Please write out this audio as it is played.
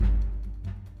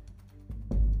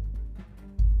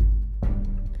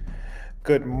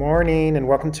Good morning and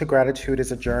welcome to Gratitude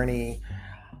is a Journey.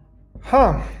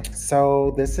 Huh.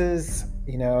 So this is,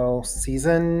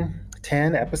 season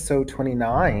 10, episode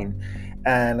 29.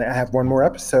 And I have one more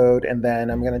episode and then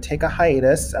I'm going to take a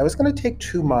hiatus. I was going to take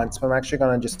 2 months, but I'm actually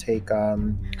going to just take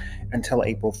until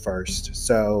April 1st.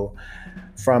 So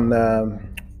from the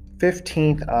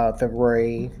 15th of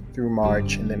February through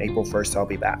March, and then April 1st, I'll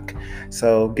be back.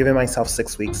 So, giving myself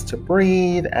 6 weeks to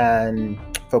breathe and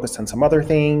focus on some other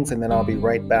things, and then I'll be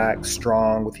right back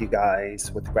strong with you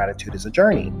guys with Gratitude is a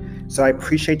Journey. So, I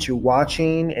appreciate you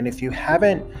watching, and if you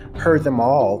haven't heard them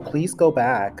all, please go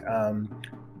back.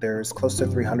 There's close to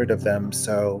 300 of them,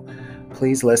 so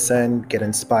please listen, get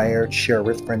inspired, share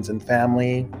with friends and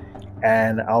family,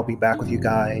 and I'll be back with you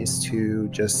guys to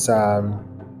just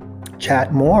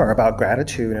chat more about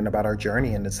gratitude and about our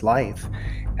journey in this life.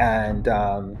 And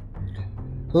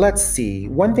let's see,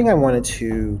 one thing I wanted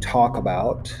to talk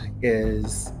about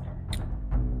is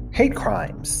hate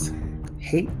crimes.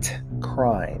 Hate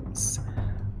crimes.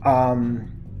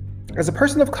 As a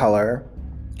person of color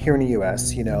here in the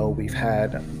US, we've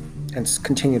had and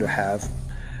continue to have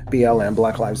BLM,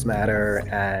 Black Lives Matter,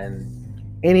 and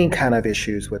any kind of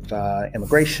issues with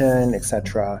immigration,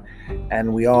 etc.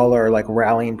 And we all are like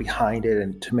rallying behind it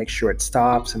and to make sure it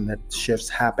stops and that shifts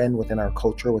happen within our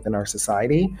culture, within our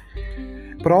society.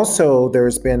 But also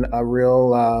there's been a real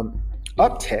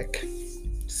uptick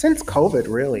since COVID,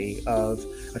 really, of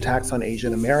attacks on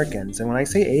Asian Americans. And when I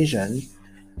say Asian,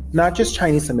 not just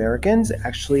Chinese Americans,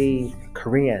 actually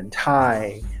Korean,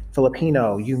 Thai,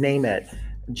 Filipino, you name it.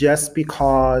 Just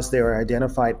because they are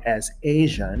identified as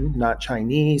Asian, not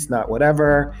Chinese, not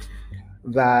whatever,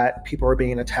 that people are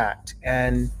being attacked.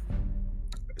 And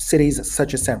cities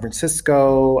such as San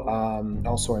Francisco,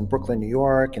 also in Brooklyn, New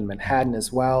York, and Manhattan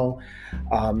as well.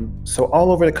 So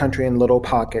all over the country in little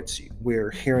pockets,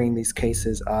 we're hearing these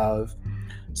cases of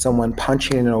someone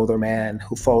punching an older man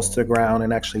who falls to the ground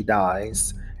and actually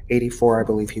dies. 84, I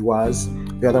believe he was.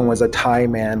 The other one was a Thai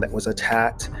man that was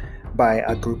attacked by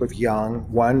a group of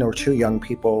one or two young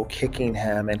people kicking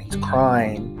him, and he's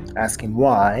crying, asking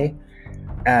why.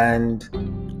 And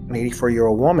an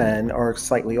 84-year-old woman, or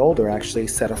slightly older actually,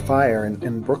 set a fire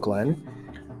in Brooklyn.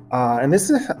 And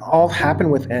this all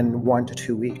happened within 1 to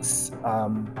 2 weeks.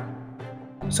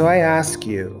 So I ask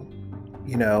you,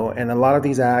 and a lot of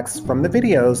these acts from the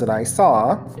videos that I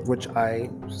saw,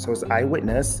 so as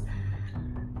eyewitness,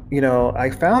 I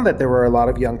found that there were a lot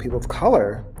of young people of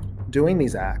color doing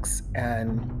these acts,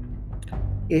 and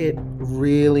it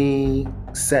really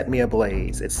set me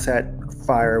ablaze. It set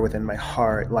fire within my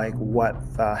heart, like, what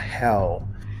the hell?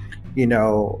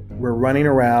 We're running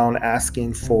around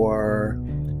asking for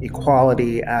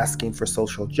equality, asking for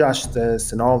social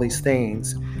justice and all these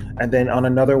things. And then on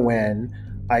another win,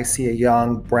 I see a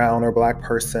young brown or black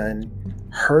person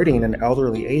hurting an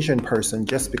elderly Asian person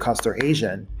just because they're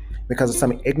Asian, because of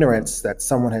some ignorance that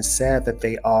someone has said that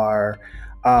they are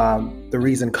the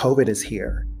reason COVID is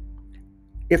here.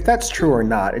 If that's true or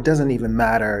not, it doesn't even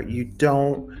matter. You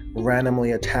don't randomly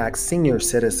attack senior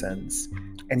citizens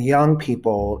and young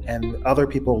people and other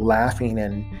people laughing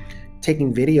and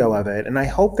taking video of it. And I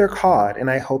hope they're caught, and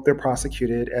I hope they're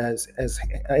prosecuted as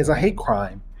a hate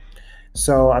crime.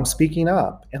 So I'm speaking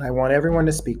up, and I want everyone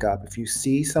to speak up. If you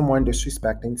see someone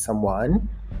disrespecting someone,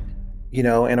 in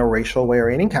a racial way or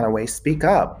any kind of way, speak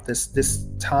up. This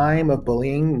time of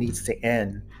bullying needs to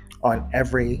end on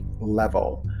every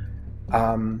level.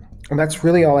 And that's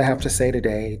really all I have to say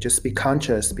today. Just be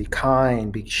conscious, be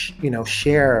kind,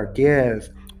 share, give,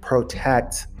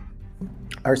 protect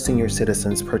our senior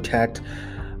citizens, protect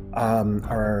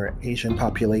our Asian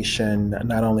population,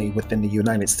 not only within the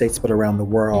United States, but around the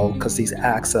world, because these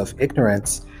acts of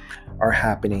ignorance are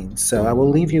happening. So I will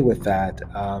leave you with that.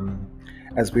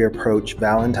 As we approach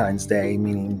Valentine's Day,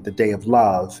 meaning the day of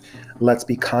love, let's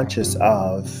be conscious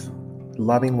of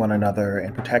loving one another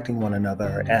and protecting one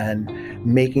another and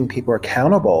making people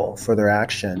accountable for their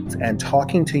actions, and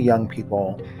talking to young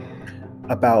people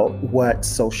about what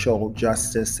social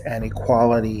justice and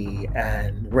equality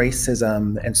and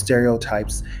racism and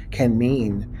stereotypes can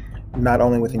mean, not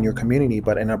only within your community,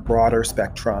 but in a broader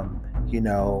spectrum,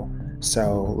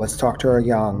 So let's talk to our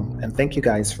young. And thank you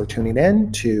guys for tuning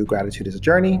in to Gratitude is a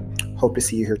Journey. Hope to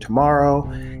see you here tomorrow,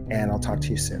 and I'll talk to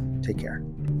you soon. Take care.